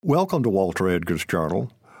Welcome to Walter Edgar's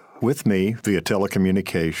Journal. With me via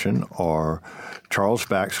telecommunication are Charles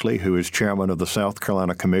Baxley, who is chairman of the South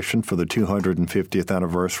Carolina Commission for the 250th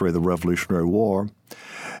anniversary of the Revolutionary War,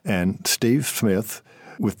 and Steve Smith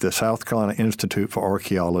with the South Carolina Institute for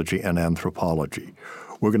Archaeology and Anthropology.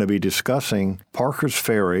 We're going to be discussing Parker's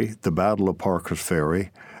Ferry, the Battle of Parker's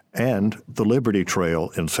Ferry, and the Liberty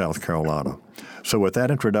Trail in South Carolina. So with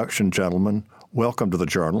that introduction, gentlemen, welcome to the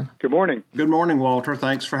Journal. Good morning. Good morning, Walter.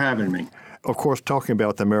 Thanks for having me. Of course, talking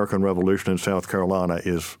about the American Revolution in South Carolina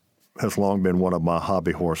has long been one of my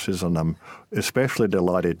hobby horses, and I'm especially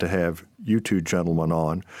delighted to have you two gentlemen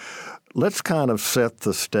on. Let's kind of set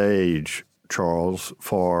the stage, Charles,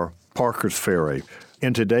 for Parker's Ferry.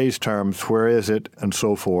 In today's terms, where is it, and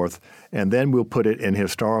so forth, and then we'll put it in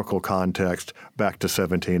historical context back to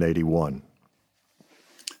 1781.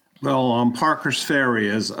 Well, Parker's Ferry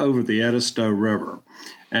is over the Edisto River,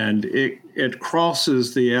 and it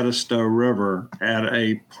crosses the Edisto River at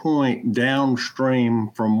a point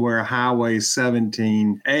downstream from where Highway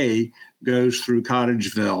 17A goes through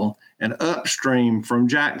Cottageville and upstream from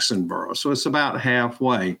Jacksonboro. So it's about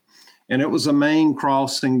halfway. And it was a main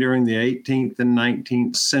crossing during the 18th and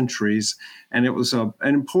 19th centuries, and it was an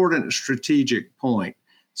important strategic point.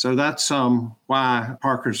 So that's why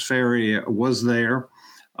Parker's Ferry was there.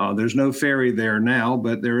 There's no ferry there now,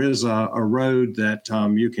 but there is a road that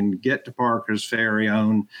you can get to Parker's Ferry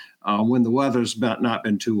on when the weather's not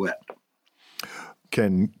been too wet.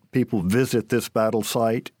 Can people visit this battle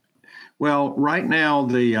site? Well, right now,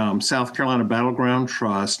 the South Carolina Battleground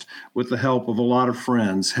Trust, with the help of a lot of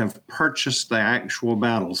friends, have purchased the actual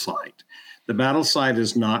battle site. The battle site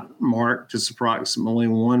is not marked. It's approximately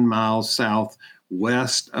 1 mile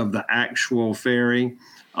southwest of the actual ferry.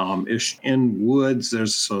 It's in woods.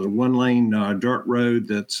 There's a one-lane dirt road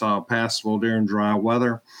that's passable during dry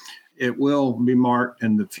weather. It will be marked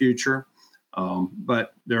in the future,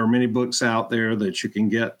 but there are many books out there that you can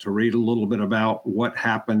get to read a little bit about what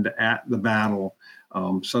happened at the battle.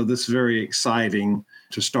 So this is very exciting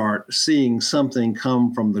to start seeing something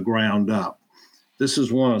come from the ground up. This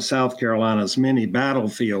is one of South Carolina's many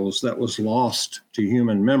battlefields that was lost to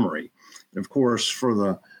human memory. Of course,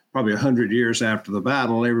 for probably 100 years after the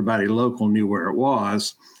battle, everybody local knew where it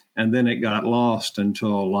was, and then it got lost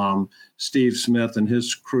until Steve Smith and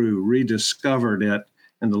his crew rediscovered it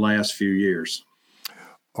in the last few years.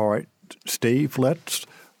 All right, Steve, let's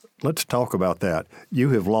talk about that. You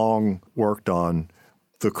have long worked on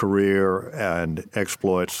the career and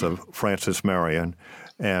exploits of Francis Marion,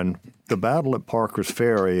 and the battle at Parker's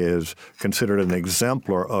Ferry is considered an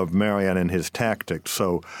exemplar of Marion and his tactics.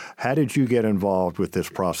 So how did you get involved with this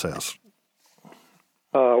process?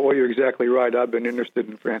 Well, you're exactly right. I've been interested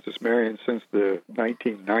in Francis Marion since the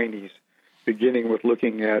 1990s, beginning with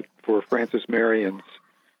looking for Francis Marion's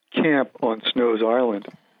camp on Snow's Island.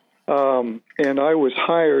 And I was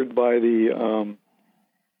hired by the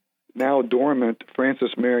now dormant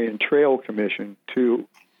Francis Marion Trail Commission to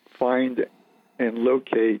find and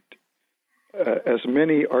locate as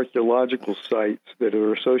many archaeological sites that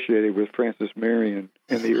are associated with Francis Marion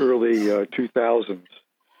in the early 2000s.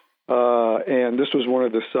 And this was one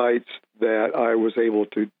of the sites that I was able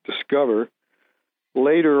to discover.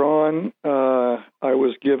 Later on, I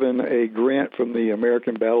was given a grant from the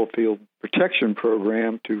American Battlefield Protection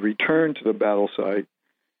Program to return to the battle site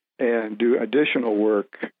and do additional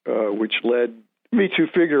work, which led me to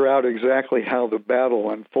figure out exactly how the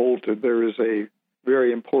battle unfolded. There is a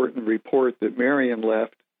very important report that Marion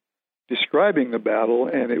left describing the battle,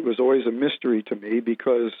 and it was always a mystery to me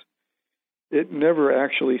because it never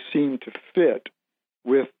actually seemed to fit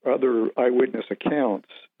with other eyewitness accounts.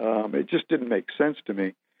 It just didn't make sense to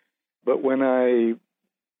me. But when I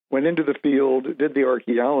went into the field, did the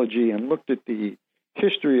archaeology, and looked at the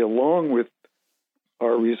history along with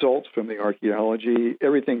our results from the archaeology,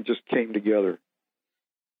 everything just came together.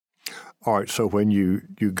 All right, so when you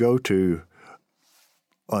go to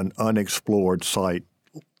an unexplored site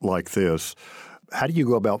like this, how do you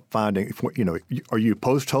go about finding, are you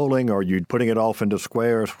post-holing? Are you putting it off into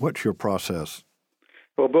squares? What's your process?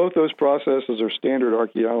 Well, both those processes are standard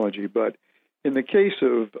archaeology, but in the case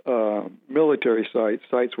of military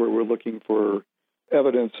sites where we're looking for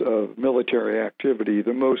evidence of military activity,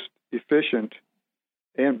 the most efficient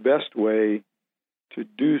and best way to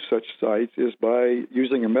do such sites is by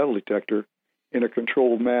using a metal detector in a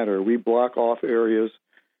controlled manner. We block off areas.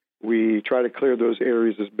 We try to clear those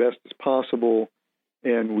areas as best as possible,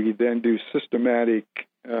 and we then do systematic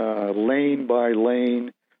lane by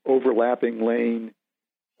lane, overlapping lane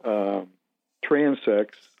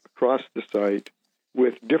transects across the site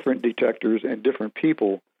with different detectors and different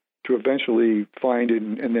people to eventually find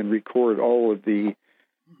and then record all of the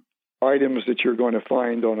items that you're going to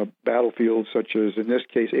find on a battlefield, such as, in this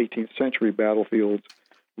case, 18th century battlefields,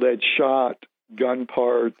 lead shot, gun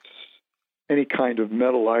parts, any kind of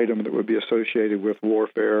metal item that would be associated with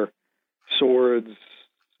warfare, swords,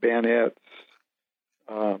 bayonets,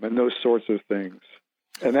 and those sorts of things.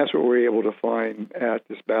 And that's what we're able to find at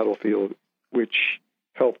this battlefield, which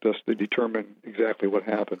helped us to determine exactly what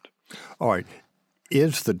happened. All right.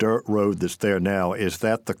 Is the dirt road that's there now, is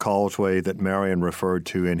that the causeway that Marion referred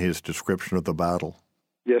to in his description of the battle?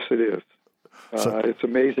 Yes, it is. It's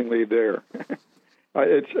amazingly there.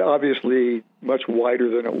 It's obviously much wider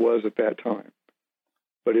than it was at that time,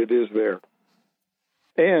 but it is there.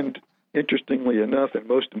 And interestingly enough, and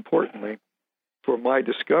most importantly for my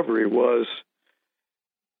discovery, was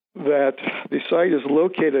that the site is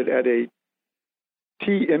located at a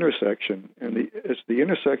T intersection, and it's the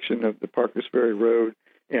intersection of the Parker's Ferry Road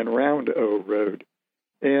and Round O Road.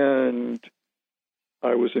 And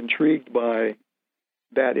I was intrigued by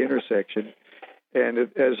that intersection. And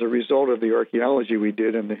as a result of the archaeology we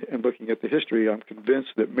did and looking at the history, I'm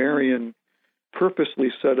convinced that Marion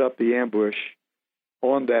purposely set up the ambush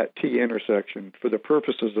on that T intersection for the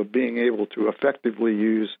purposes of being able to effectively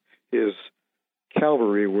use his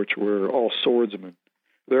cavalry, which were all swordsmen.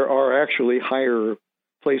 There are actually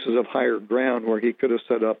places of higher ground where he could have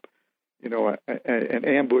set up, an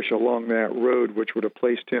ambush along that road, which would have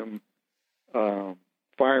placed him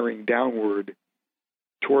firing downward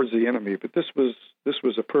towards the enemy. But this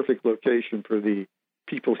was a perfect location for the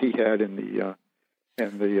people he had and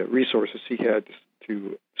the resources he had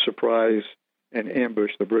to surprise and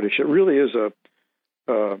ambush the British. It really is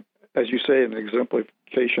as you say, an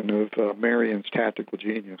exemplification of Marion's tactical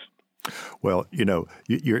genius. Well,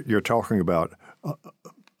 you're talking about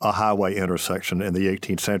a highway intersection in the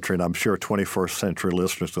 18th century, and I'm sure 21st century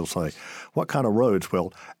listeners will say, what kind of roads?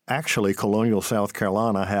 Well, actually, colonial South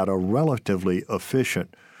Carolina had a relatively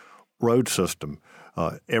efficient road system.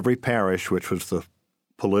 Every parish, which was the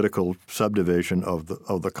political subdivision of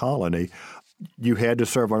the colony, you had to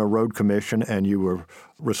serve on a road commission, and you were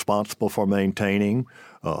responsible for maintaining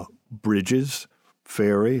bridges,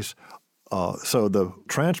 ferries. So the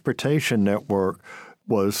transportation network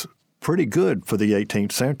was pretty good for the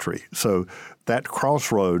 18th century. So that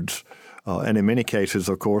crossroads, and in many cases,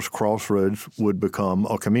 of course, crossroads would become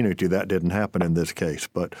a community. That didn't happen in this case.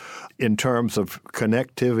 But in terms of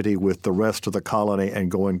connectivity with the rest of the colony and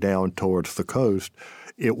going down towards the coast,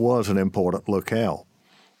 it was an important locale.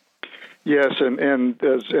 Yes, and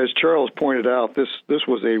as Charles pointed out, this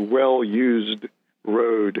was a well-used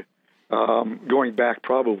road going back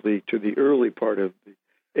probably to the early part of the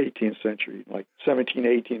 18th century, like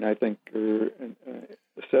 1718, I think, or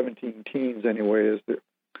the 17 teens anyway, is the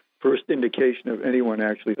first indication of anyone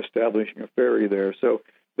actually establishing a ferry there. So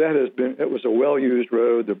it was a well-used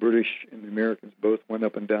road. The British and the Americans both went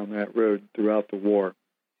up and down that road throughout the war.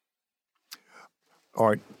 All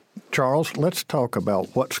right. Charles, let's talk about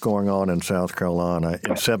what's going on in South Carolina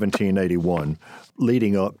in 1781,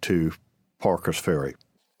 leading up to Parker's Ferry.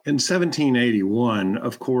 In 1781,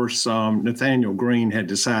 of course, Nathaniel Greene had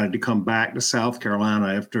decided to come back to South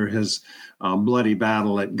Carolina after his bloody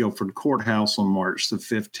battle at Guilford Courthouse on March the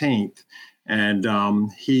 15th.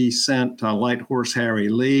 And he sent Light Horse Harry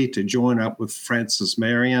Lee to join up with Francis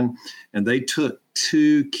Marion, and they took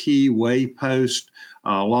two key wayposts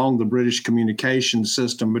along the British communication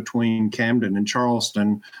system between Camden and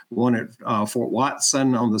Charleston, one at Fort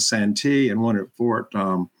Watson on the Santee and one at Fort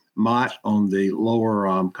Mott on the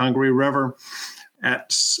lower Congaree River.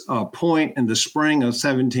 At a point in the spring of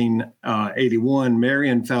 1781,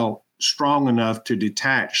 Marion felt strong enough to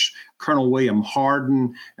detach Colonel William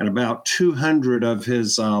Hardin and about 200 of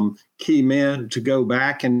his key men to go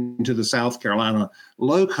back into the South Carolina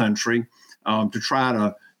Low Country to try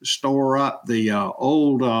to store up the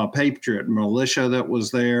old Patriot militia that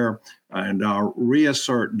was there and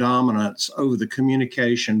reassert dominance over the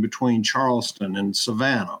communication between Charleston and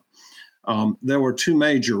Savannah. There were two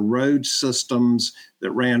major road systems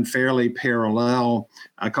that ran fairly parallel.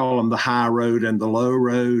 I call them the high road and the low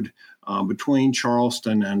road between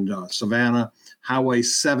Charleston and Savannah. Highway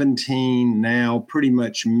 17 now pretty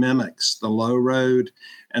much mimics the low road,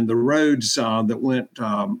 and the roads that went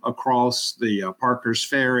across the Parker's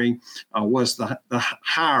Ferry was the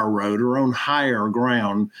higher road, or on higher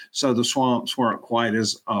ground, so the swamps weren't quite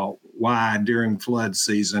as wide during flood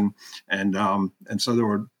season, and so there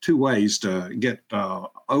were two ways to get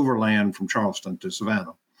overland from Charleston to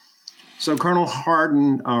Savannah. So Colonel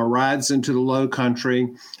Hardin rides into the Low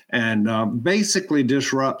Country and basically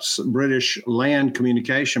disrupts British land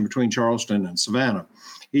communication between Charleston and Savannah.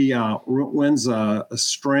 He wins a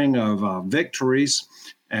string of victories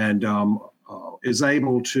and is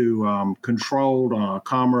able to control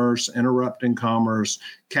commerce, interrupting commerce,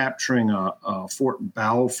 capturing Fort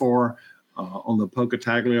Balfour on the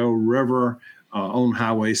Pocataglio River on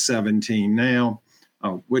Highway 17 now,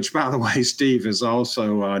 which, by the way, Steve has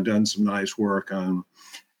also done some nice work on,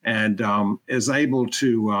 and is able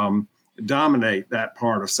to dominate that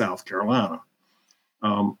part of South Carolina.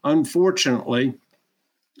 Unfortunately,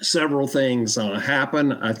 several things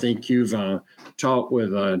happen. I think you've talked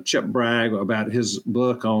with Chip Bragg about his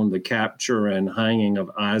book on the capture and hanging of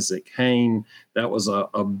Isaac Hayne. That was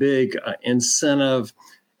a big incentive.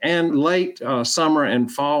 And late summer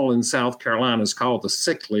and fall in South Carolina is called the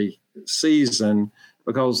sickly season,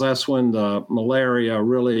 because that's when the malaria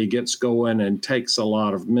really gets going and takes a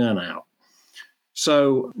lot of men out.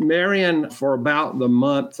 So Marion, for about the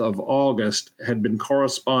month of August, had been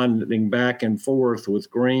corresponding back and forth with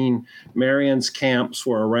Greene. Marion's camps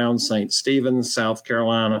were around St. Stephen's, South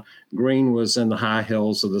Carolina. Greene was in the high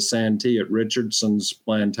hills of the Santee at Richardson's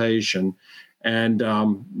plantation. And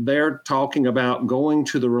they're talking about going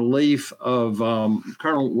to the relief of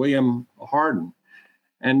Colonel William Hardin.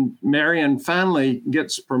 And Marion finally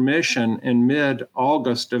gets permission in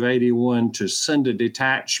mid-August of 81 to send a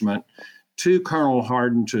detachment to Colonel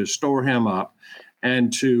Hardin to store him up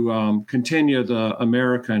and to continue the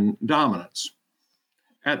American dominance.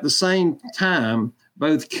 At the same time,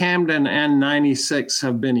 both Camden and 96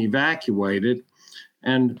 have been evacuated,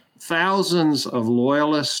 and thousands of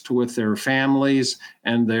loyalists with their families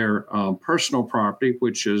and their personal property,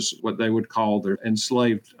 which is what they would call their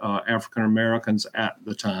enslaved African Americans at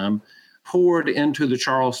the time, poured into the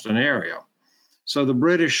Charleston area. So the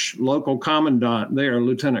British local commandant there,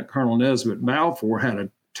 Lieutenant Colonel Nesbitt Balfour, had a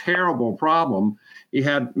terrible problem. He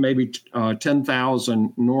had maybe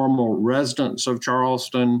 10,000 normal residents of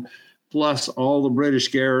Charleston, plus all the British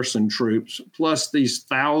garrison troops, plus these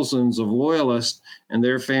thousands of loyalists and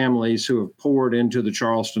their families who have poured into the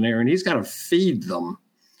Charleston area, and he's got to feed them.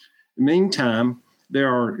 Meantime,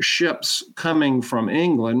 there are ships coming from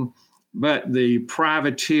England, but the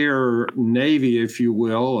privateer navy, if you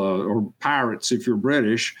will, or pirates, if you're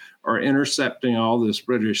British, are intercepting all this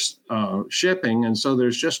British shipping, and so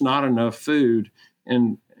there's just not enough food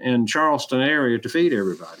in Charleston area to feed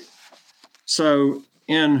everybody. So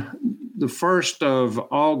in the 1st of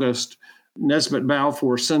August, Nesbitt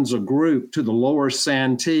Balfour sends a group to the lower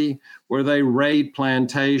Santee where they raid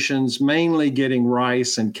plantations, mainly getting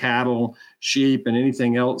rice and cattle, sheep, and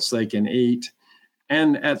anything else they can eat.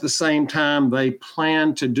 And at the same time, they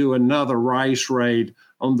plan to do another rice raid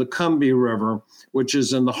on the Combahee River, which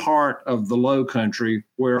is in the heart of the Low Country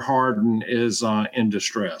where Hardin is in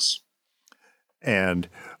distress. And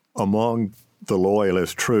among the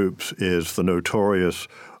Loyalist troops is the notorious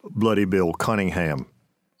Bloody Bill Cunningham.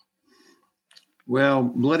 Well,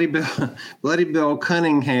 Bloody Bill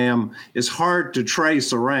Cunningham is hard to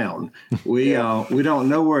trace around. We don't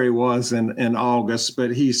know where he was in August,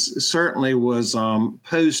 but he certainly was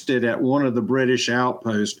posted at one of the British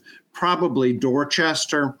outposts, probably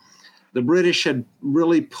Dorchester. The British had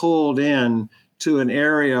really pulled in to an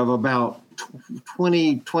area of about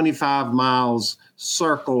 25 miles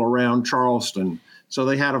circle around Charleston. So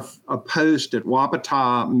they had a post at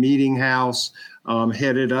Wapata Meeting House,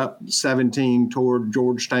 headed up 17 toward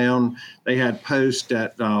Georgetown. They had post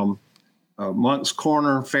at Monk's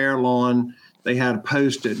Corner, Fair Lawn. They had a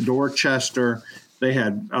post at Dorchester. They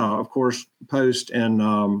had, of course, post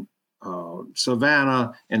in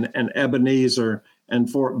Savannah and Ebenezer and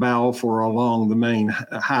Fort Balfour along the main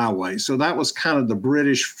highway. So that was kind of the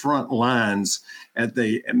British front lines at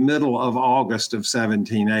the middle of August of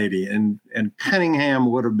 1780, and Cunningham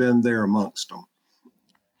would have been there amongst them.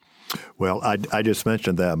 Well, I just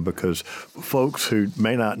mentioned that because folks who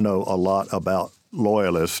may not know a lot about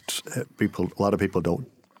Loyalists, a lot of people don't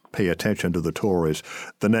pay attention to the Tories.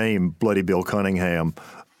 The name Bloody Bill Cunningham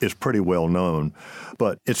is pretty well known,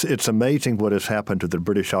 but it's amazing what has happened to the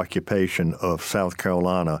British occupation of South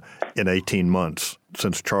Carolina in 18 months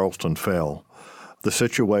since Charleston fell. The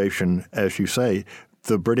situation, as you say,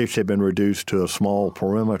 the British have been reduced to a small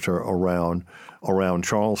perimeter around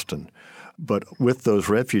Charleston. But with those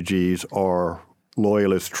refugees are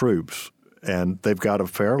Loyalist troops, and they've got a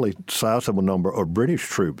fairly sizable number of British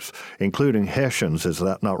troops, including Hessians. Is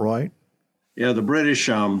that not right? Yeah, the British,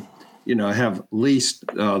 have leased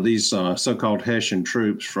these so-called Hessian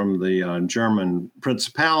troops from the German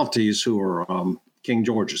principalities who are King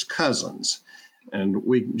George's cousins. And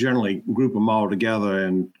we generally group them all together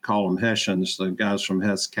and call them Hessians, the guys from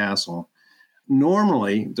Hesse Castle.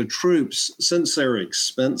 Normally, the troops, since they're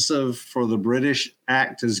expensive for the British,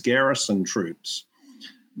 act as garrison troops.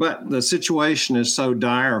 But the situation is so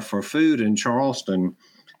dire for food in Charleston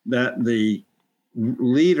that the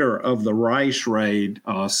leader of the rice raid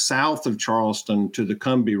south of Charleston to the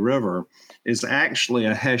Combahee River is actually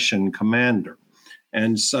a Hessian commander.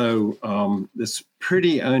 And so it's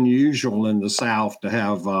pretty unusual in the South to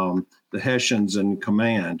have the Hessians in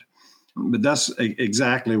command. But that's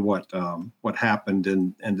exactly what happened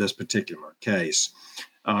in this particular case.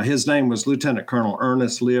 His name was Lieutenant Colonel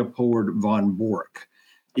Ernest Leopold von Bork.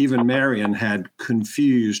 Even Marion had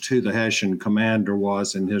confused who the Hessian commander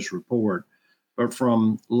was in his report. But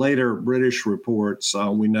from later British reports,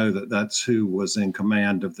 we know that that's who was in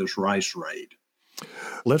command of this rice raid.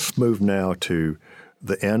 Let's move now to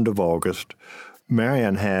the end of August.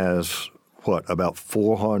 Marion has, about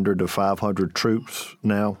 400 to 500 troops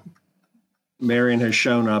now? Marion has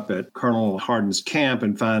shown up at Colonel Hardin's camp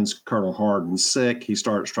and finds Colonel Hardin sick. He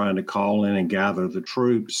starts trying to call in and gather the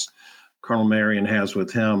troops. Colonel Marion has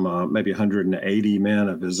with him maybe 180 men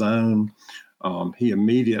of his own. He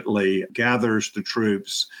immediately gathers the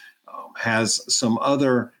troops, has some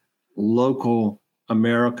other local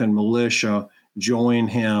American militia join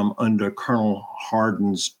him under Colonel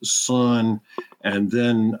Hardin's son, and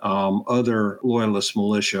then other Loyalist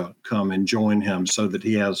militia come and join him so that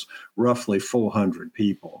he has roughly 400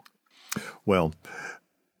 people. Well,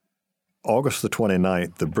 August the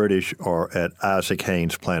 29th, the British are at Isaac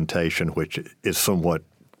Haynes' plantation, which is somewhat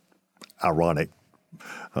ironic.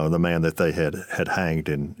 The man that they had hanged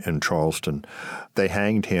in Charleston. They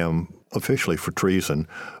hanged him officially for treason,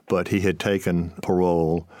 but he had taken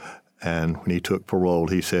parole, and when he took parole,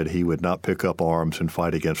 he said he would not pick up arms and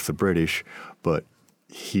fight against the British, but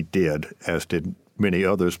he did, as did many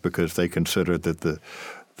others, because they considered that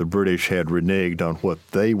the British had reneged on what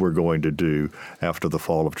they were going to do after the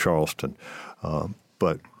fall of Charleston.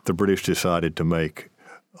 But the British decided to make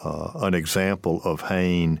an example of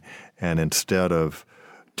Hayne, and instead of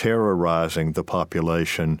terrorizing the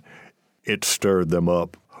population, it stirred them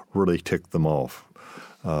up, really ticked them off.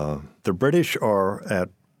 The British are at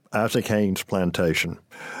Isaac Haynes' plantation,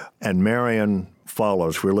 and Marion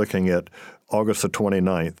follows. We're looking at August the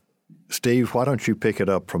 29th. Steve, why don't you pick it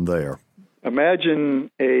up from there?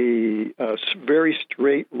 Imagine a very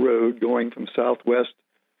straight road going from southwest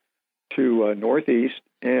to northeast,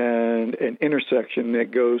 and an intersection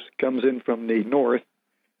that comes in from the north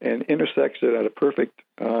and intersects it at a perfect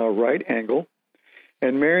right angle.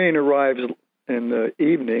 And Marion arrives in the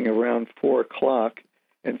evening around 4 o'clock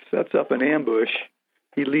and sets up an ambush.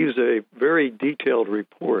 He leaves a very detailed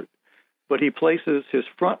report, but he places his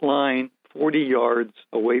front line 40 yards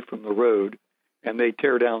away from the road, and they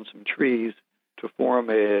tear down some trees to form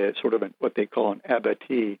a sort of what they call an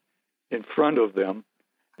abattis in front of them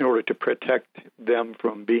in order to protect them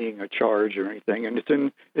from being a charge or anything. And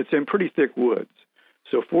it's in pretty thick woods.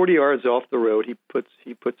 So 40 yards off the road, he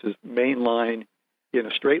puts his main line in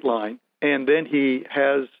a straight line, and then he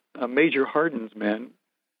has Major Hardin's men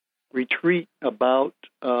retreat about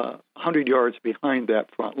 100 yards behind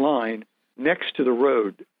that front line next to the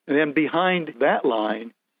road. And then behind that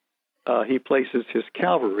line, he places his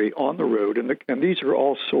cavalry on the road, and these are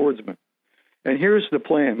all swordsmen. And here's the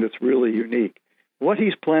plan that's really unique. What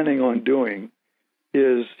he's planning on doing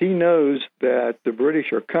is he knows that the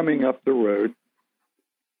British are coming up the road,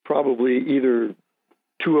 probably either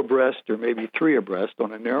 2 abreast or maybe 3 abreast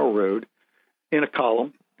on a narrow road in a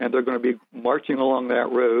column, and they're going to be marching along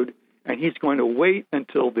that road, and he's going to wait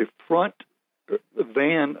until the front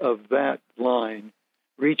van of that line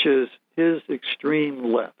reaches his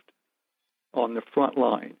extreme left on the front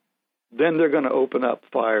line. Then they're going to open up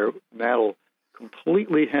fire, and that'll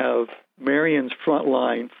completely have Marion's front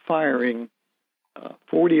line firing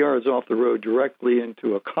 40 yards off the road directly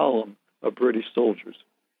into a column of British soldiers.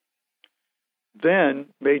 Then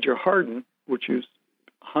Major Hardin, which is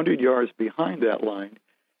 100 yards behind that line,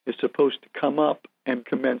 is supposed to come up and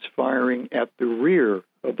commence firing at the rear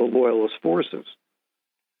of the Loyalist forces,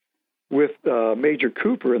 with Major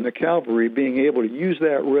Cooper and the cavalry being able to use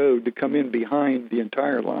that road to come in behind the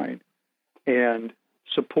entire line and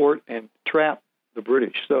support and trap the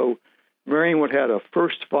British. So Marion would have a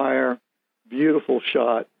first fire, beautiful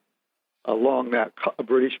shot along that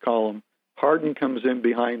British column. Hardin comes in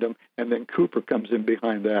behind him, and then Cooper comes in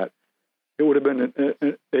behind that. It would have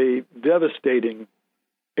been a devastating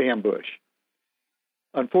ambush.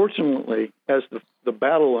 Unfortunately, as the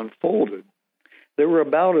battle unfolded, there were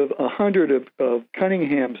about 100 of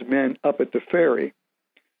Cunningham's men up at the ferry,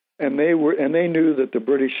 and they knew that the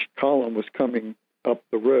British column was coming up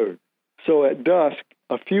the road. So at dusk,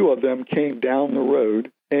 a few of them came down the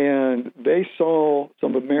road, and they saw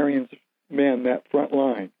some of Marion's men, that front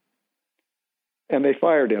line, and they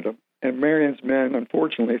fired at them. And Marion's men,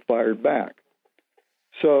 unfortunately, fired back.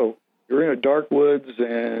 So you're in a dark woods,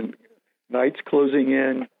 and night's closing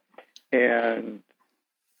in, and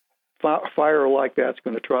fire like that's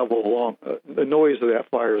going to travel along. The noise of that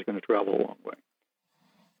fire is going to travel a long way.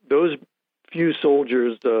 Those few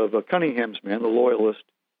soldiers of Cunningham's men, the loyalists,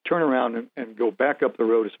 turn around and go back up the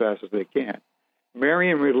road as fast as they can.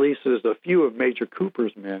 Marion releases a few of Major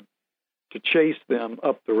Cooper's men to chase them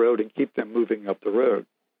up the road and keep them moving up the road.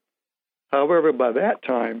 However, by that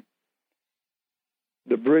time,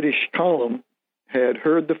 the British column had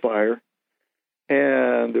heard the fire,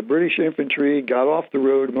 and the British infantry got off the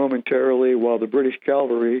road momentarily while the British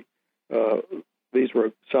cavalry, these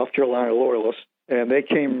were South Carolina loyalists, and they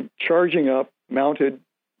came charging up, mounted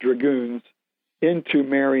dragoons, into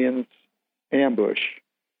Marion's ambush.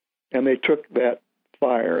 And they took that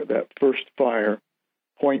fire, that first fire,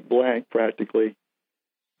 point blank practically,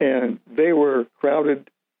 and they were crowded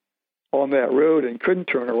on that road and couldn't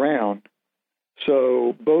turn around.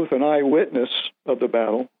 So both an eyewitness of the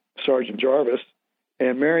battle, Sergeant Jarvis,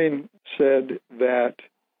 and Marion said that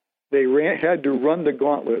they had to run the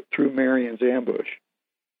gauntlet through Marion's ambush.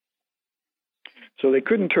 So they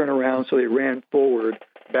couldn't turn around, so they ran forward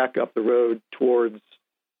back up the road towards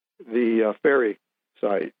the Ferry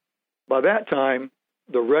site. By that time,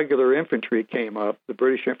 the regular infantry came up, the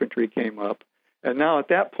British infantry came up, and now at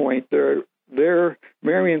that point,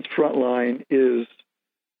 Marion's front line is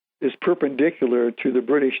perpendicular to the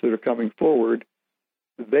British that are coming forward.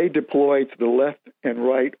 They deploy to the left and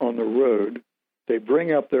right on the road. They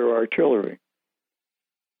bring up their artillery.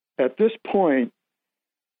 At this point,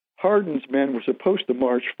 Hardin's men were supposed to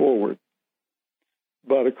march forward,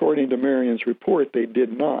 but according to Marion's report, they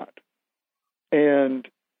did not. And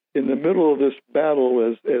in the middle of this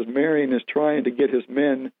battle, as Marion is trying to get his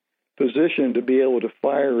men positioned to be able to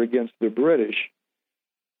fire against the British,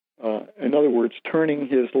 in other words, turning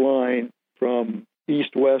his line from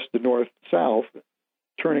east-west to north-south,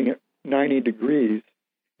 turning it 90 degrees,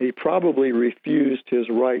 he probably refused his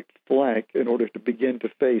right flank in order to begin to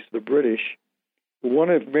face the British. One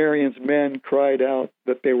of Marion's men cried out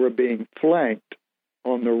that they were being flanked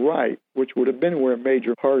on the right, which would have been where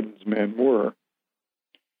Major Hardin's men were.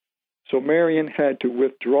 So Marion had to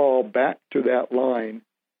withdraw back to that line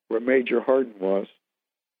where Major Hardin was,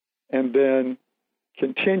 and then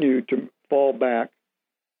continue to fall back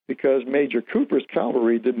because Major Cooper's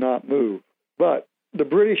cavalry did not move. But the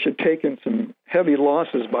British had taken some heavy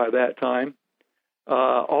losses by that time.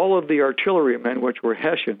 All of the artillerymen, which were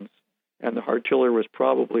Hessians, and the artillery was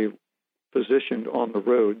probably positioned on the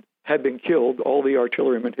road, had been killed. All the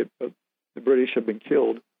artillerymen, the British, had been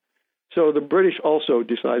killed. So the British also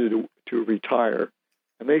decided to retire,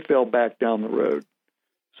 and they fell back down the road.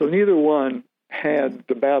 So neither one had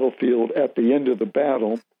the battlefield at the end of the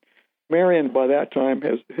battle. Marion, by that time,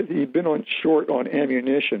 he'd been short on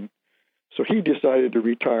ammunition, so he decided to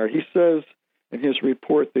retire. He says in his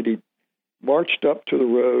report that he marched up to the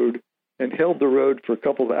road and held the road for a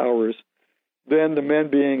couple of hours. Then, the men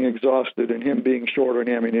being exhausted and him being short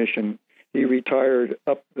on ammunition, he retired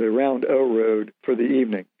up the Round O Road for the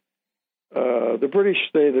evening. The British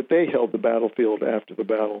say that they held the battlefield after the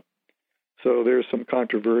battle, so there's some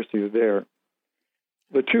controversy there.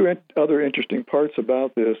 The two other interesting parts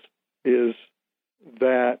about this is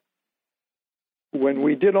that when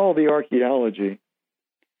we did all the archaeology,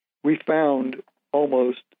 we found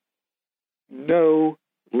almost no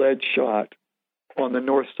lead shot on the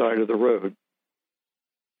north side of the road.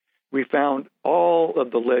 We found all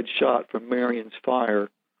of the lead shot from Marion's fire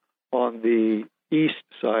on the east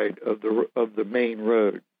side of the main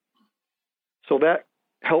road. So that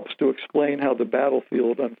helps to explain how the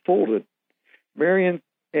battlefield unfolded. Marion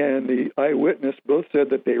and the eyewitness both said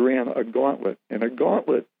that they ran a gauntlet, and a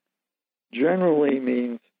gauntlet generally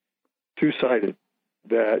means two-sided,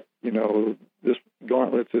 that, this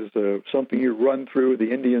gauntlet is something you run through.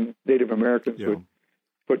 The Native Americans would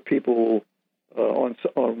put people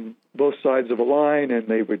on both sides of a line, and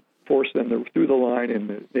they would force them through the line, and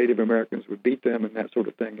the Native Americans would beat them and that sort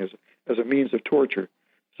of thing as a means of torture.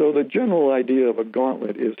 So the general idea of a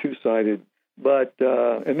gauntlet is two-sided, but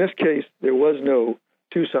in this case, there was no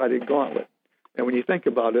two-sided gauntlet. And when you think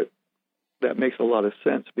about it, that makes a lot of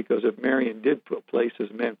sense, because if Marion did place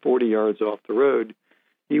his men 40 yards off the road,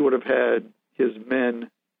 he would have had his men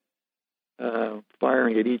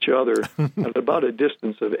firing at each other at about a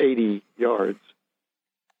distance of 80 yards.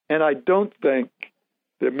 And I don't think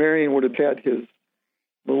that Marion would have had his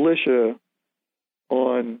militia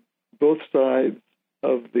on both sides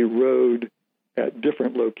of the road at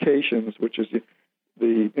different locations, which is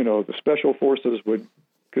the special forces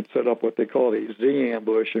could set up what they call a Z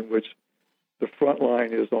ambush, in which the front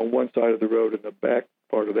line is on one side of the road and the back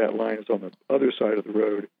part of that line is on the other side of the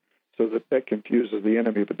road, so that confuses the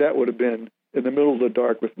enemy. But that would have been, in the middle of the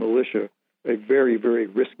dark with militia, a very, very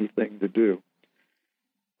risky thing to do.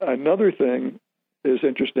 Another thing is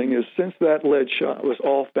interesting is, since that lead shot was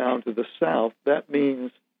all found to the south, that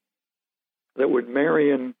means that when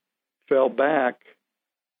Marion fell back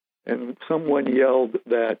and someone yelled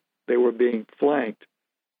that they were being flanked,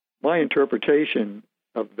 my interpretation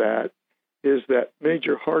of that is that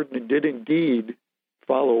Major Hardin did indeed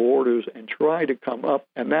follow orders and try to come up,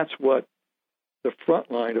 and that's what the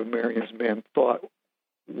front line of Marion's men thought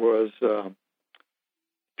was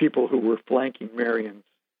people who were flanking Marion's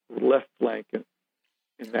left flank in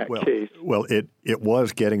that case. Well, it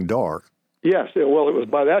was getting dark. Yes, it was.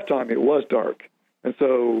 By that time, it was dark. And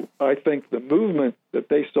so I think the movement that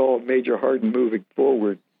they saw of Major Hardin moving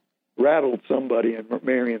forward rattled somebody in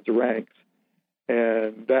Marion's ranks,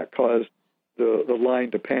 and that caused the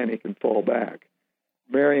line to panic and fall back.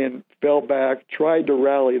 Marion fell back, tried to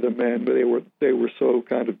rally the men, but they were so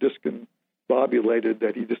kind of discombobulated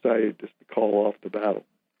that he decided just to call off the battle.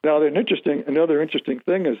 Now, another interesting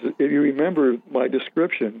thing is, if you remember my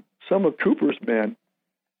description, some of Cooper's men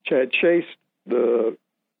had chased the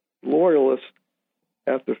Loyalists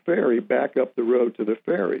at the ferry back up the road to the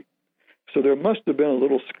ferry. So there must have been a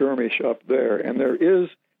little skirmish up there, and there is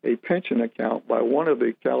a pension account by one of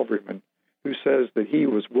the cavalrymen who says that he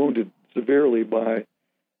was wounded severely by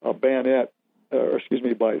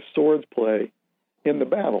by swords play in the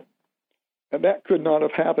battle. And that could not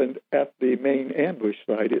have happened at the main ambush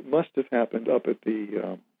site. It must have happened up at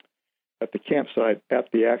the campsite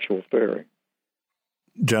at the actual ferry.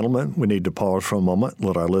 Gentlemen, we need to pause for a moment,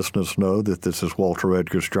 let our listeners know that this is Walter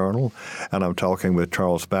Edgar's Journal, and I'm talking with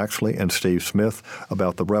Charles Baxley and Steve Smith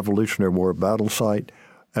about the Revolutionary War battle site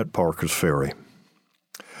at Parker's Ferry.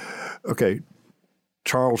 Okay,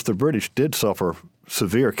 Charles, the British did suffer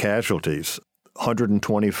severe casualties,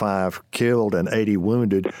 125 killed and 80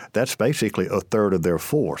 wounded. That's basically a third of their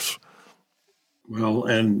force. Well,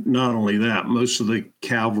 and not only that, most of the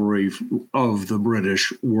cavalry of the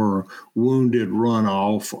British were wounded, run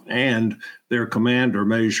off, and their commander,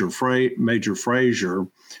 Major Fraser,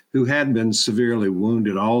 who had been severely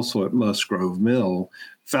wounded also at Musgrove Mill,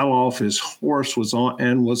 fell off his horse was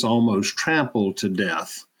almost trampled to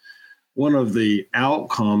death. One of the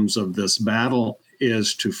outcomes of this battle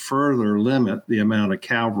is to further limit the amount of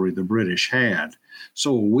cavalry the British had.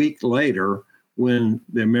 So a week later, when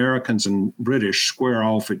the Americans and British square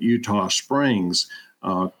off at Eutaw Springs,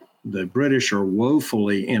 the British are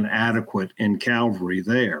woefully inadequate in cavalry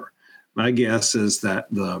there. My guess is that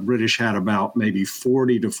the British had about maybe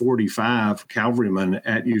 40 to 45 cavalrymen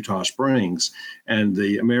at Eutaw Springs, and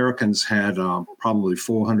the Americans had probably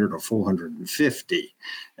 400 or 450.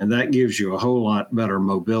 And that gives you a whole lot better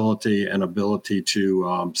mobility and ability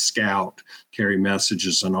to scout, carry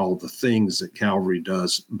messages, and all the things that cavalry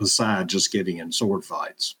does besides just getting in sword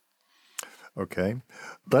fights. Okay.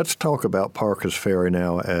 Let's talk about Parker's Ferry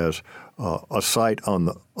now as a site on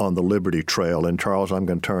the Liberty Trail. And Charles, I'm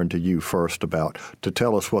going to turn to you first to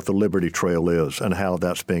tell us what the Liberty Trail is and how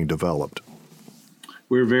that's being developed.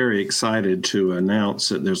 We're very excited to announce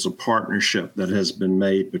that there's a partnership that has been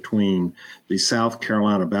made between the South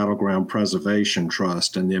Carolina Battleground Preservation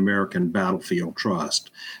Trust and the American Battlefield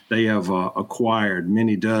Trust. They have acquired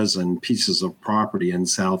many dozen pieces of property in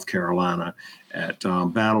South Carolina at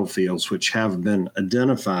battlefields, which have been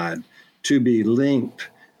identified to be linked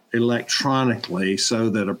electronically so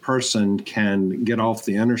that a person can get off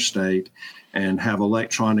the interstate and have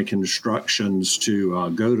electronic instructions to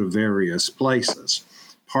go to various places.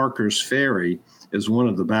 Parker's Ferry is one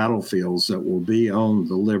of the battlefields that will be on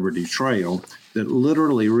the Liberty Trail that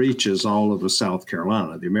literally reaches all over South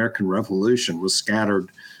Carolina. The American Revolution was scattered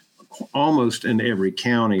almost in every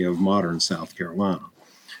county of modern South Carolina.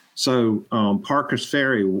 So Parker's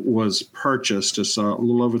Ferry was purchased as a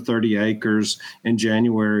little over 30 acres in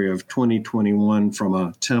January of 2021 from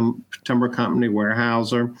a timber company,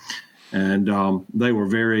 Weyerhaeuser. And they were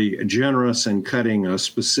very generous in cutting a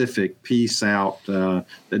specific piece out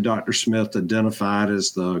that Dr. Smith identified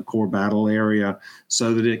as the core battle area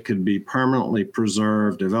so that it could be permanently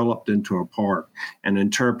preserved, developed into a park, and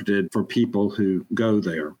interpreted for people who go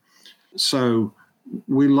there. So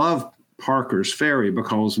we love Parker's Ferry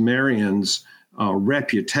because Marion's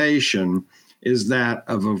reputation is that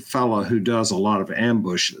of a fellow who does a lot of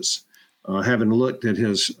ambushes. Having looked at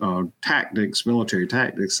his military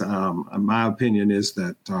tactics, my opinion is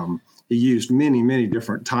that he used many, many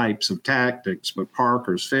different types of tactics, but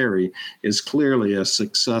Parker's Ferry is clearly a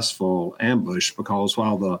successful ambush because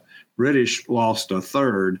while the British lost a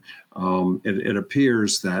third, it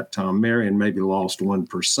appears that Marion maybe lost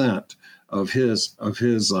 1% of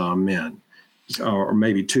his men, or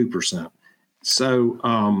maybe 2%. So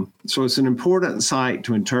it's an important site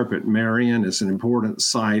to interpret Marion. It's an important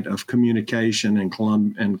site of communication in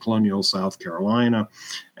colonial South Carolina,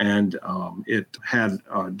 and it had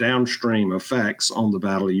downstream effects on the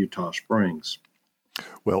Battle of Eutaw Springs.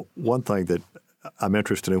 Well, one thing that I'm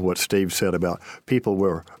interested in what Steve said about people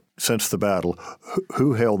were, since the battle,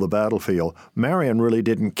 who held the battlefield. Marion really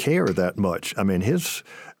didn't care that much. I mean, his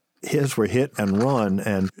were hit and run,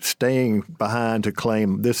 and staying behind to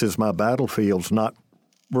claim this is my battlefield's not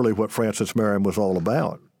really what Francis Marion was all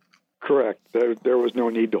about. Correct. There was no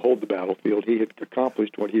need to hold the battlefield. He had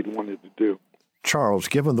accomplished what he'd wanted to do. Charles,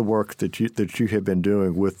 given the work that you have been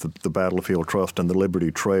doing with the Battlefield Trust and the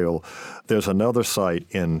Liberty Trail, there's another site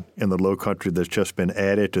in the Low Country that's just been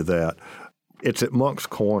added to that. It's at Monk's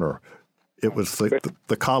Corner. It was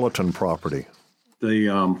the Colleton property.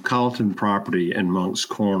 The Colleton property in Monk's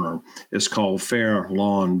Corner is called Fair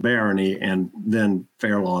Lawn Barony and then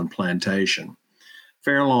Fair Lawn Plantation.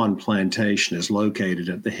 Fair Lawn Plantation is located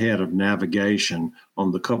at the head of navigation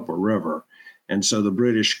on the Cupper River, and so the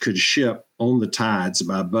British could ship on the tides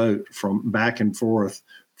by boat from back and forth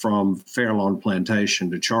from Fair Lawn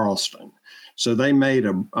Plantation to Charleston. So they made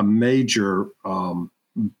a major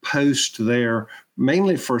post there,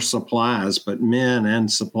 mainly for supplies, but men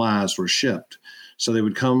and supplies were shipped. So they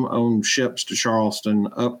would come on ships to Charleston,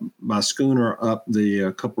 up by schooner up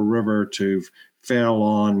the Cupper River to Fair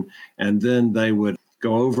Lawn, and then they would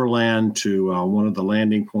go overland to one of the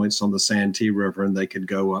landing points on the Santee River, and they could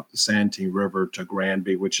go up the Santee River to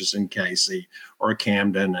Granby, which is in Casey, or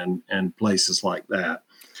Camden, and places like that.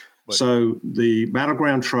 So the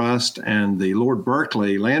Battleground Trust and the Lord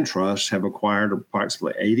Berkeley Land Trust have acquired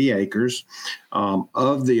approximately 80 acres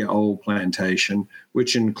of the old plantation,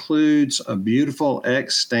 which includes a beautiful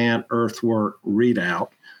extant earthwork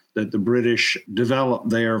redoubt that the British developed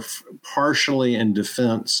there partially in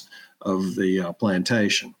defense of the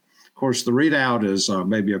plantation. Of course, the redoubt is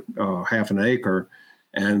maybe a half an acre,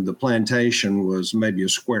 and the plantation was maybe a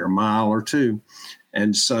square mile or two.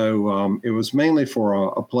 And so it was mainly for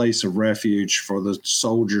a place of refuge for the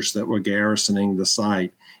soldiers that were garrisoning the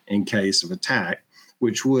site in case of attack,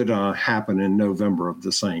 which would happen in November of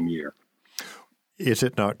the same year. Is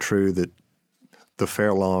it not true that the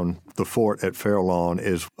fort at Fair Lawn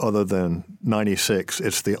is, other than 96,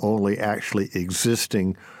 it's the only actually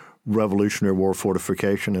existing Revolutionary War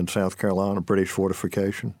fortification in South Carolina, British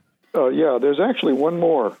fortification? Yeah, there's actually one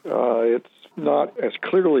more. It's not as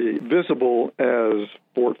clearly visible as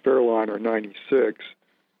Fort Fairlawn or 96.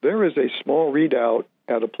 There is a small redoubt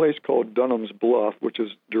at a place called Dunham's Bluff, which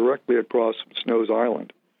is directly across from Snow's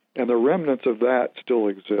Island. And the remnants of that still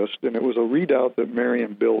exist. And it was a redoubt that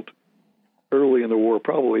Marion built early in the war,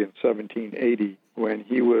 probably in 1780, when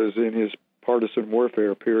he was in his partisan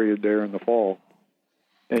warfare period there in the fall.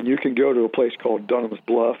 And you can go to a place called Dunham's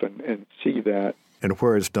Bluff and see that. And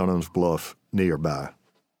where is Dunham's Bluff nearby?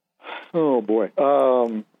 Oh, boy.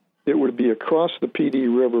 It would be across the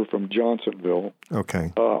PD River from Johnsonville.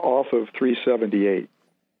 Okay. Off of 378.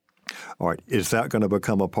 All right. Is that going to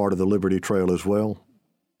become a part of the Liberty Trail as well?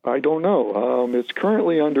 I don't know. It's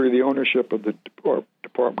currently under the ownership of the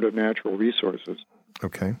Department of Natural Resources.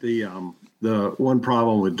 Okay. The one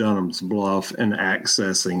problem with Dunham's Bluff and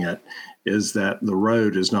accessing it is that the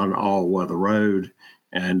road is not an all-weather road.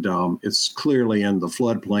 And it's clearly in the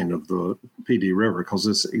floodplain of the PD River because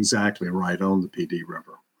it's exactly right on the PD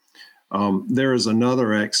River. There is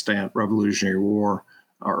another extant Revolutionary War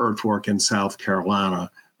earthwork in South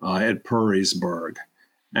Carolina at Purrysburg.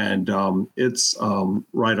 And it's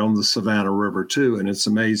right on the Savannah River, too. And it's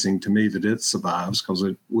amazing to me that it survives because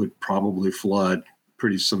it would probably flood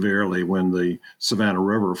pretty severely when the Savannah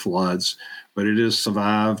River floods. But it has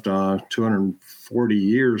survived 240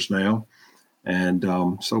 years now. And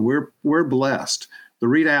so we're blessed. The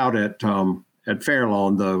redoubt at Fair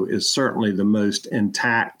Lawn, though, is certainly the most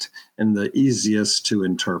intact and the easiest to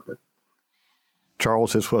interpret.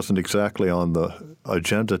 Charles, this wasn't exactly on the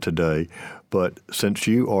agenda today, but since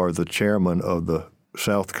you are the chairman of the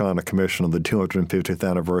South Carolina Commission on the 250th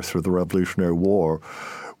anniversary of the Revolutionary War,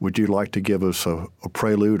 would you like to give us a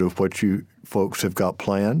prelude of what you folks have got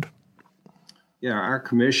planned? Yeah, our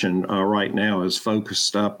commission right now is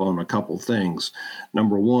focused up on a couple things.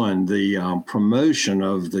 Number one, the promotion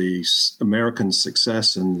of the American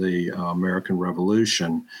success in the American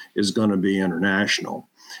Revolution is going to be international.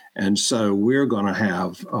 And so we're going to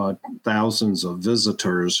have thousands of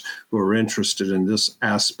visitors who are interested in this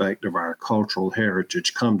aspect of our cultural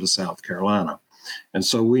heritage come to South Carolina. And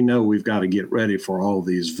so we know we've got to get ready for all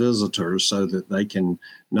these visitors so that they can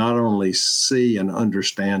not only see and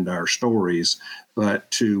understand our stories, but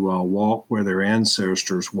to walk where their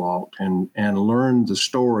ancestors walked and learn the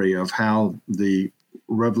story of how the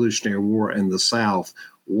Revolutionary War in the South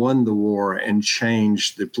won the war and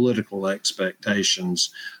changed the political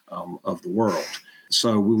expectations of the world.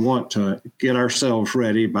 So we want to get ourselves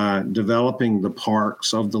ready by developing the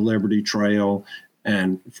parks of the Liberty Trail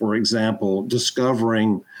and, for example,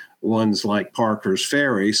 discovering ones like Parker's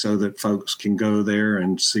Ferry so that folks can go there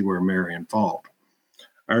and see where Marion fought.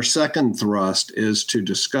 Our second thrust is to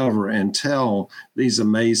discover and tell these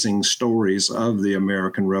amazing stories of the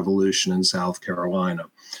American Revolution in South Carolina.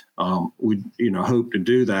 We hope to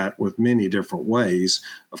do that with many different ways.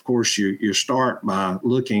 Of course, you start by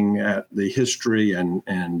looking at the history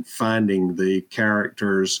and finding the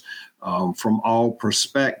characters from all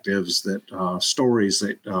perspectives, that stories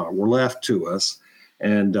that were left to us,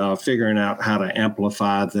 and figuring out how to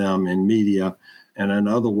amplify them in media and in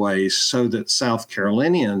other ways so that South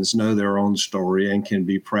Carolinians know their own story and can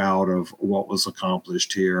be proud of what was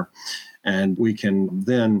accomplished here. And we can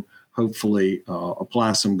then hopefully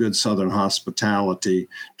apply some good Southern hospitality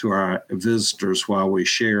to our visitors while we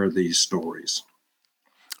share these stories.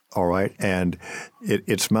 All right. And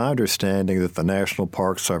it's my understanding that the National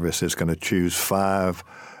Park Service is going to choose 5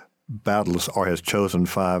 battles, or has chosen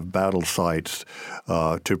 5 battle sites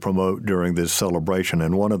to promote during this celebration,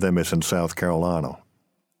 and one of them is in South Carolina.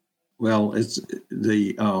 Well, it's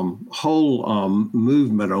the whole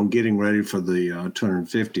movement on getting ready for the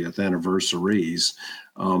 250th anniversaries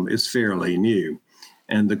is fairly new.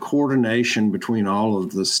 And the coordination between all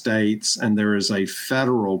of the states, and there is a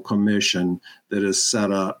federal commission that is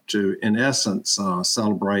set up to, in essence,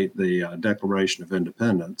 celebrate the Declaration of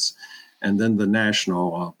Independence. And then the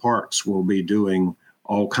national parks will be doing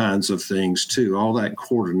all kinds of things too. All that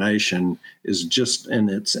coordination is just in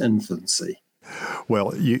its infancy.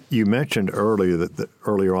 Well, you mentioned earlier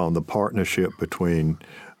earlier on the partnership between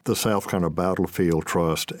the South Carolina Battlefield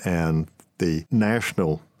Trust and the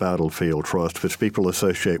National Battlefield Trust, which people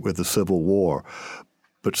associate with the Civil War.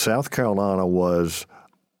 But South Carolina was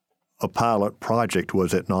a pilot project,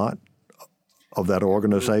 was it not, of that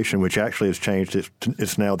organization, which actually has changed.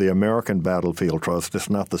 It's now the American Battlefield Trust. It's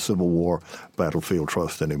not the Civil War Battlefield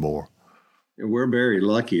Trust anymore. We're very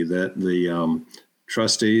lucky that the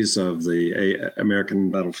trustees of the American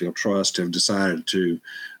Battlefield Trust have decided to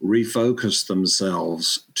refocus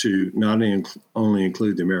themselves to not only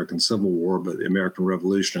include the American Civil War, but the American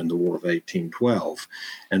Revolution and the War of 1812.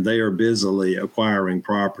 And they are busily acquiring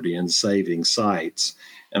property and saving sites.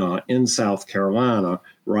 In South Carolina,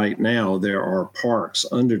 right now, there are parks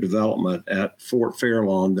under development at Fort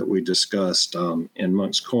Fairlawn that we discussed in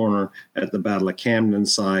Monk's Corner, at the Battle of Camden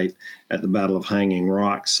site, at the Battle of Hanging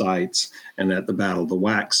Rock sites, and at the Battle of the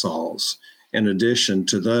Waxhaws. In addition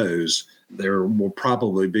to those, there will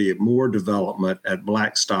probably be more development at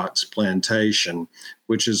Blackstock's Plantation,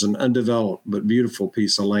 which is an undeveloped but beautiful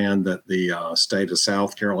piece of land that the state of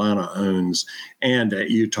South Carolina owns, and at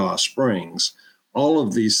Eutaw Springs. All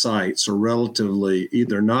of these sites are relatively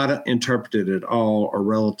either not interpreted at all or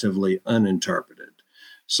relatively uninterpreted.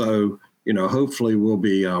 So, hopefully we'll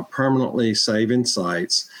be permanently saving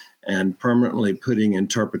sites and permanently putting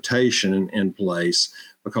interpretation in place,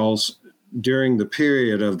 because during the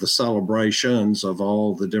period of the celebrations of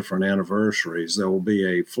all the different anniversaries, there will be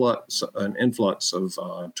an influx of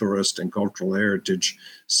tourist and cultural heritage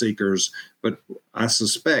seekers. But I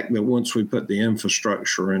suspect that once we put the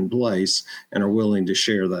infrastructure in place and are willing to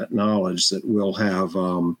share that knowledge, that we'll have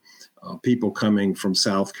people coming from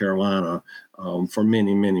South Carolina for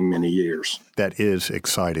many, many, many years. That is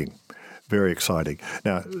exciting, very exciting.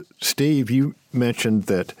 Now, Steve, you mentioned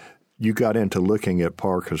that you got into looking at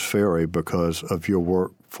Parker's Ferry because of your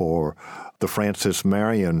work for the Francis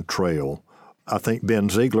Marion Trail. I think Ben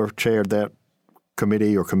Ziegler chaired that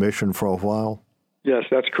committee or commission for a while. Yes,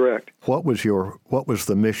 that's correct. What was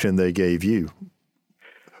the mission they gave you?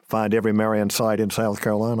 Find every Marion site in South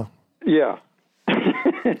Carolina? Yeah.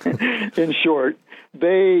 In short,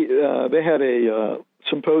 they had a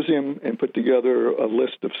symposium and put together a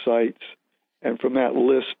list of sites, and from that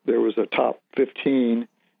list there was a top 15.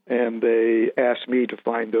 And they asked me to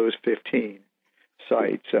find those 15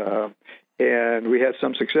 sites. And we had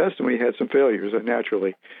some success and we had some failures,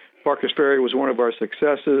 naturally. Parker's Ferry was one of our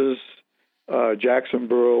successes.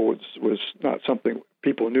 Jacksonboro was not something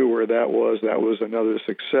people knew where that was. That was another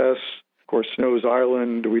success. Of course, Snows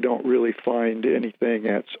Island, we don't really find anything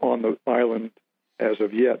that's on the island as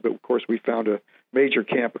of yet. But, of course, we found a major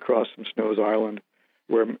camp across from Snows Island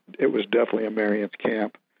where it was definitely a Marion's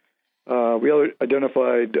camp. We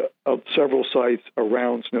identified several sites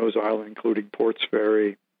around Snows Island, including Ports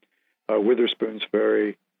Ferry, Witherspoon's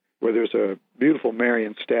Ferry, where there's a beautiful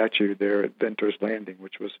Marion statue there at Venter's Landing,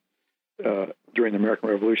 which was during the American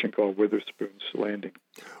Revolution called Witherspoon's Landing.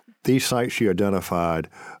 These sites you identified,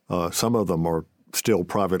 some of them are still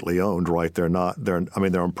privately owned, right? They're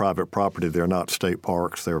on private property. They're not state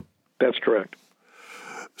parks. That's correct.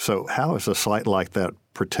 So how is a site like that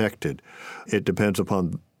protected? It depends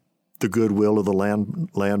upon the goodwill of the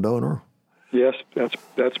landowner? Yes,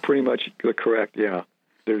 that's pretty much correct, yeah.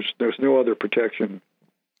 There's no other protection.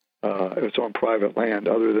 It's on private land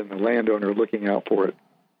other than the landowner looking out for it.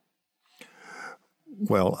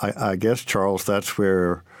 Well, I guess, Charles, that's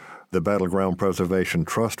where the Battleground Preservation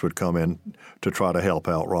Trust would come in to try to help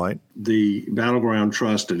out, right? The Battleground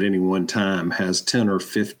Trust at any one time has 10 or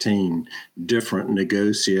 15 different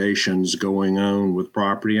negotiations going on with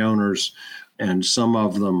property owners, and some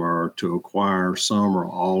of them are to acquire some or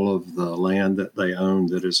all of the land that they own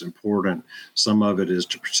that is important. Some of it is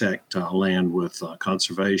to protect land with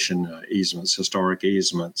conservation easements, historic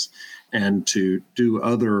easements, and to do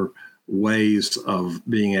other ways of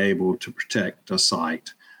being able to protect a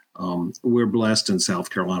site. We're blessed in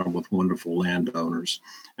South Carolina with wonderful landowners,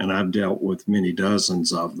 and I've dealt with many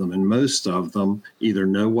dozens of them, and most of them either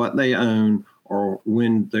know what they own or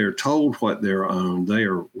when they're told what they own, they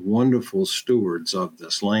are wonderful stewards of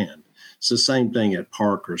this land. It's the same thing at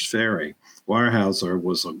Parker's Ferry. Weyerhaeuser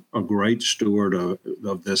was a great steward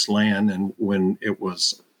of this land, and when it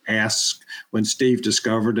was asked, when Steve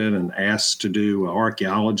discovered it and asked to do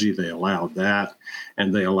archaeology, they allowed that,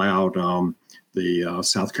 and they allowed the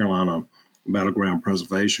South Carolina Battleground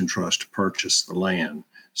Preservation Trust to purchase the land.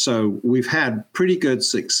 So we've had pretty good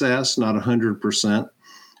success, not 100%,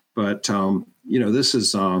 but this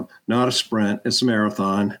is not a sprint, it's a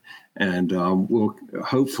marathon, and we'll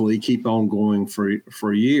hopefully keep on going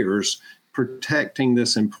for years, protecting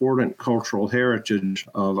this important cultural heritage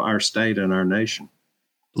of our state and our nation.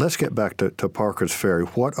 Let's get back to Parker's Ferry.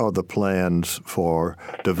 What are the plans for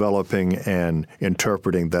developing and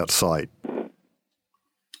interpreting that site?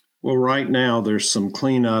 Well, right now there's some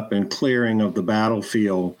cleanup and clearing of the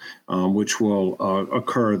battlefield, which will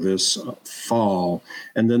occur this fall.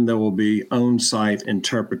 And then there will be on-site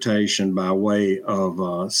interpretation by way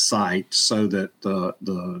of site so that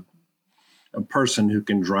a person who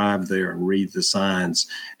can drive there and read the signs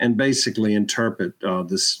and basically interpret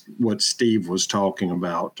what Steve was talking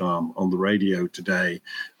about on the radio today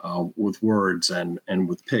with words and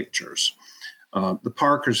with pictures. The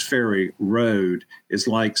Parker's Ferry Road is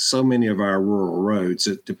like so many of our rural roads.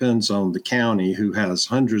 It depends on the county, who has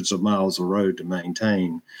hundreds of miles of road to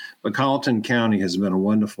maintain. But Colleton County has been a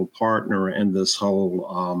wonderful partner in this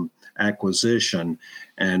whole acquisition.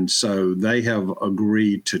 And so they have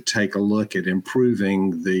agreed to take a look at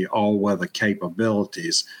improving the all-weather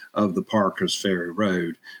capabilities of the Parker's Ferry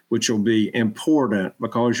Road, which will be important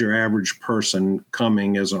because your average person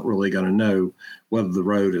coming isn't really going to know whether the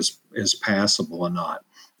road is passable or not.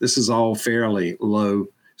 This is all fairly low,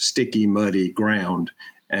 sticky, muddy ground,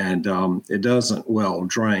 and it doesn't well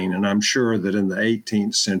drain. And I'm sure that in the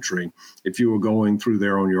 18th century, if you were going through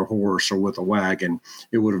there on your horse or with a wagon,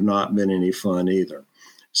 it would have not been any fun either.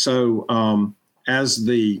 So as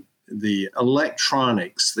the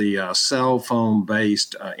electronics, the cell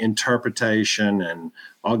phone-based interpretation and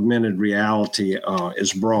augmented reality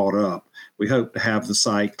is brought up, we hope to have the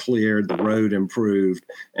site cleared, the road improved,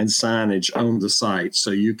 and signage on the site so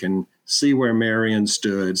you can see where Marion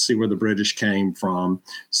stood, see where the British came from,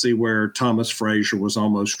 see where Thomas Fraser was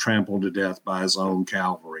almost trampled to death by his own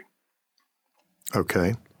cavalry.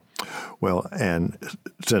 Okay. Well, and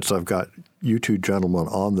since I've got you two gentlemen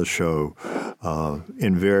on the show,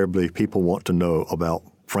 invariably people want to know about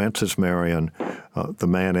Francis Marion, the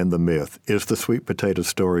man and the myth. Is the sweet potato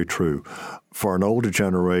story true? For an older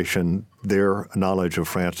generation, their knowledge of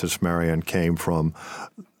Francis Marion came from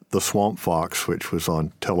The Swamp Fox, which was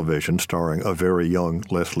on television, starring a very young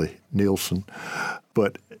Leslie Nielsen.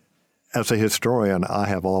 But as a historian, I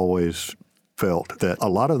have always felt that a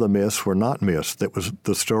lot of the myths were not myths,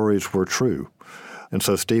 the stories were true. And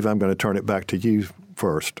so, Steve, I'm going to turn it back to you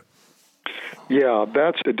first. Yeah,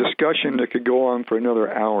 that's a discussion that could go on for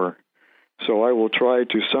another hour, so I will try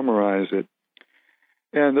to summarize it.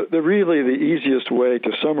 And really the easiest way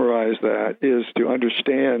to summarize that is to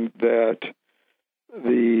understand that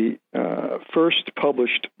the first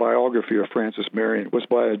published biography of Francis Marion was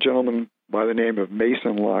by a gentleman by the name of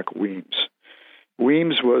Mason Locke Weems.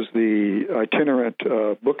 Weems was the itinerant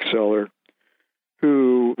bookseller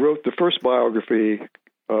who wrote the first biography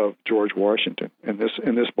of George Washington. And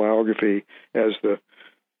this biography,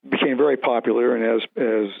 became very popular, and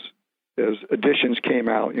as editions came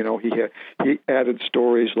out, he added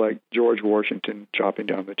stories like George Washington chopping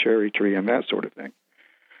down the cherry tree and that sort of thing.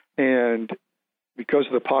 And because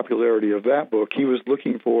of the popularity of that book, he was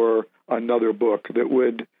looking for another book that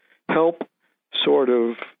would help sort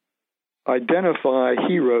of identify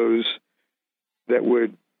heroes that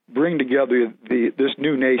would bring together this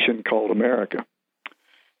new nation called America.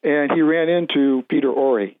 And he ran into Peter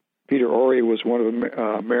Ory. Peter Ory was one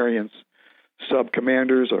of Marion's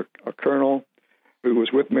sub-commanders, a colonel who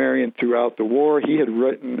was with Marion throughout the war. He had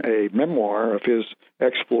written a memoir of his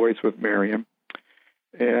exploits with Marion.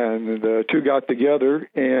 And the two got together,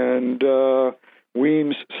 and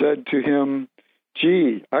Weems said to him,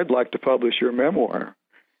 "Gee, I'd like to publish your memoir."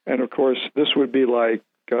 And, of course, this would be like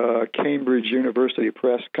Cambridge University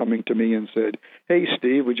Press coming to me and said, "Hey,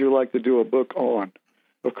 Steve, would you like to do a book on?"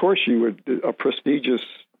 Of course you would. A prestigious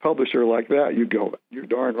publisher like that, you'd go, "You're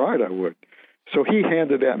darn right I would." So he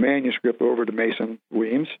handed that manuscript over to Mason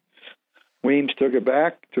Weems. Weems took it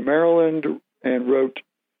back to Maryland and wrote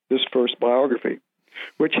this first biography,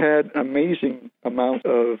 which had an amazing amount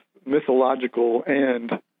of mythological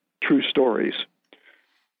and true stories.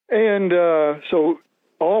 And so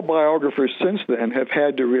all biographers since then have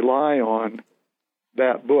had to rely on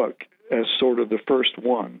that book as sort of the first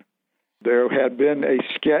one. There had been a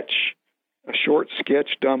short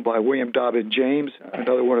sketch done by William Dobbin James,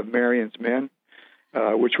 another one of Marion's men,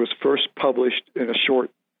 which was first published in a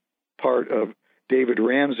short part of David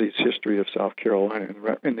Ramsey's history of South Carolina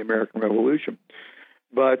in the American Revolution.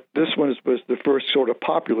 But this one was the first sort of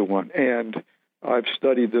popular one, and I've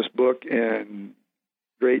studied this book in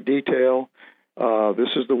great detail.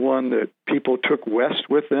 This is the one that people took west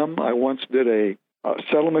with them. I once did a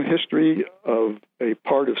settlement history of a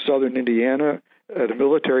part of southern Indiana at a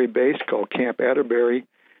military base called Camp Atterbury,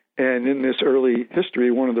 and in this early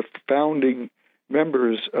history, one of the founding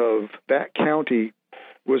members of that county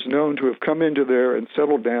was known to have come into there and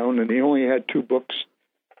settled down, and he only had two books,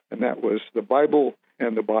 and that was the Bible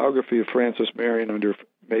and the biography of Francis Marion under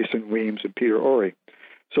Mason Weems and Peter Ory.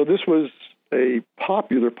 So this was a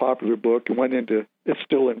popular book and it's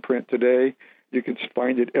still in print today. You can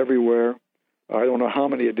find it everywhere. I don't know how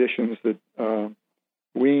many editions that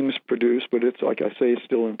Weems produced, but it's, like I say, it's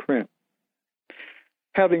still in print.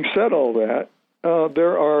 Having said all that,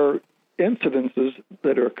 there are incidences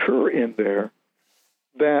that occur in there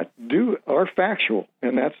that are factual,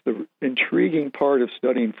 and that's the intriguing part of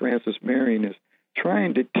studying Francis Marion, is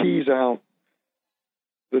trying to tease out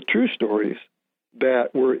the true stories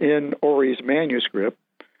that were in Ory's manuscript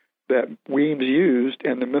that Weems used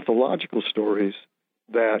and the mythological stories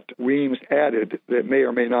that Weems added that may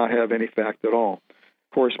or may not have any fact at all.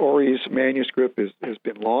 Of course, Ory's manuscript has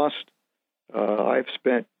been lost. I've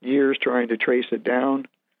spent years trying to trace it down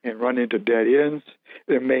and run into dead ends.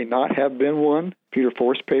 There may not have been one. Peter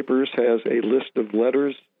Force Papers has a list of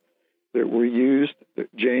letters that were used,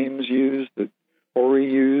 that James used, that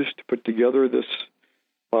Ory used to put together this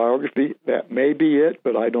biography. That may be it,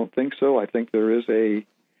 but I don't think so. I think there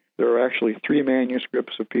are actually three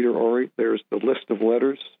manuscripts of Peter Ory. There's the list of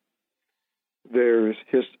letters. There's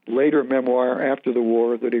his later memoir after the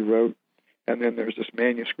war that he wrote, and then there's this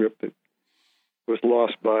manuscript that was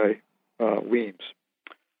lost by Weems.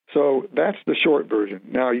 So that's the short version.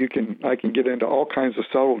 Now I can get into all kinds of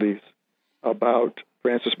subtleties about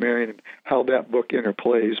Francis Marion and how that book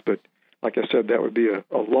interplays, but like I said, that would be a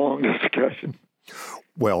long discussion.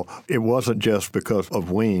 Well, it wasn't just because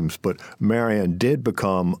of Weems, but Marion did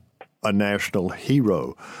become a national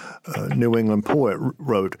hero. A New England poet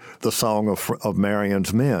wrote the Song of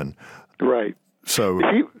Marion's Men. Right. So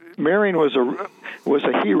Marion was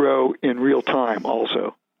a hero in real time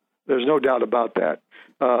also. There's no doubt about that.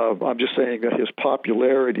 I'm just saying that his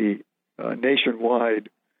popularity nationwide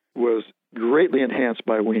was greatly enhanced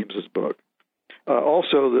by Weems's book.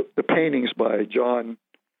 Also, the paintings by John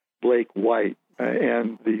Blake White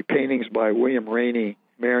and the paintings by William Rainey,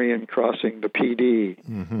 Marion crossing the PD,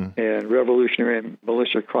 and Revolutionary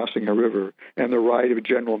Militia crossing a river, and the Ride of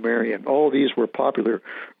General Marion. All these were popular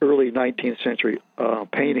early 19th century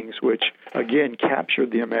paintings, which, again,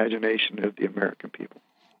 captured the imagination of the American people.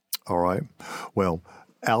 All right. Well,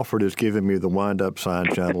 Alfred has given me the wind-up sign,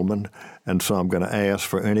 gentlemen, and so I'm going to ask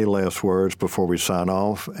for any last words before we sign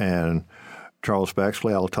off. And Charles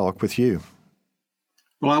Baxley, I'll talk with you.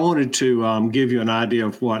 Well, I wanted to give you an idea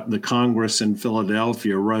of what the Congress in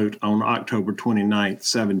Philadelphia wrote on October 29th,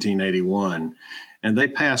 1781. And they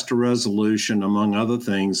passed a resolution, among other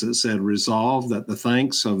things, that said, resolve that the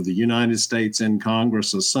thanks of the United States in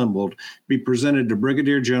Congress assembled be presented to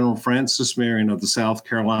Brigadier General Francis Marion of the South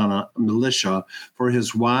Carolina Militia for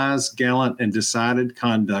his wise, gallant, and decided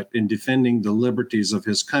conduct in defending the liberties of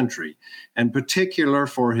his country, and particular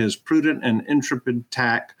for his prudent and intrepid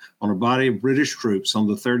attack on a body of British troops on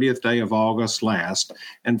the 30th day of August last,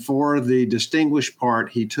 and for the distinguished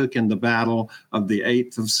part he took in the battle of the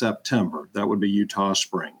 8th of September. That would be Utah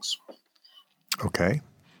Springs. Okay.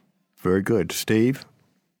 Very good. Steve?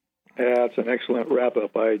 Yeah, it's an excellent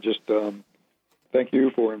wrap-up. I just thank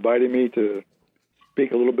you for inviting me to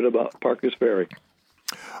speak a little bit about Parker's Ferry.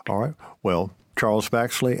 All right. Well, Charles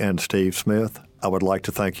Baxley and Steve Smith, I would like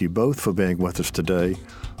to thank you both for being with us today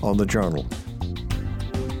on The Journal.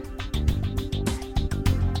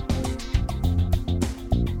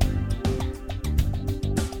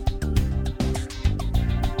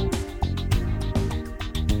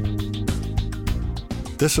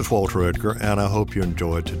 This is Walter Edgar, and I hope you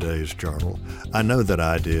enjoyed today's journal. I know that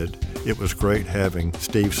I did. It was great having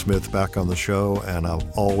Steve Smith back on the show, and I've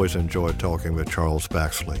always enjoyed talking with Charles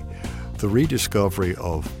Baxley. The rediscovery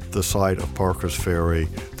of the site of Parker's Ferry,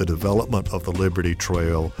 the development of the Liberty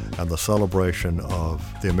Trail, and the celebration of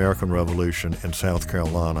the American Revolution in South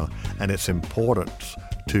Carolina, and its importance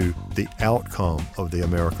to the outcome of the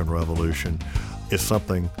American Revolution is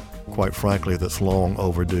something, quite frankly, that's long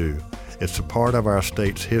overdue. It's a part of our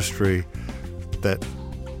state's history that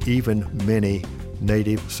even many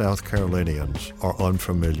native South Carolinians are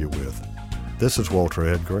unfamiliar with. This is Walter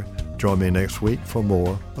Edgar. Join me next week for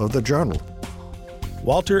more of The Journal.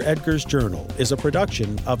 Walter Edgar's Journal is a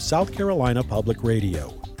production of South Carolina Public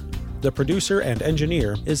Radio. The producer and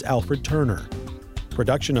engineer is Alfred Turner.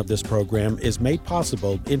 Production of this program is made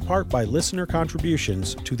possible in part by listener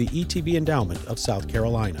contributions to the ETV Endowment of South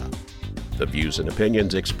Carolina. The views and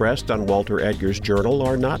opinions expressed on Walter Edgar's Journal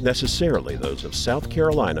are not necessarily those of South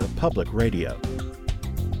Carolina Public Radio.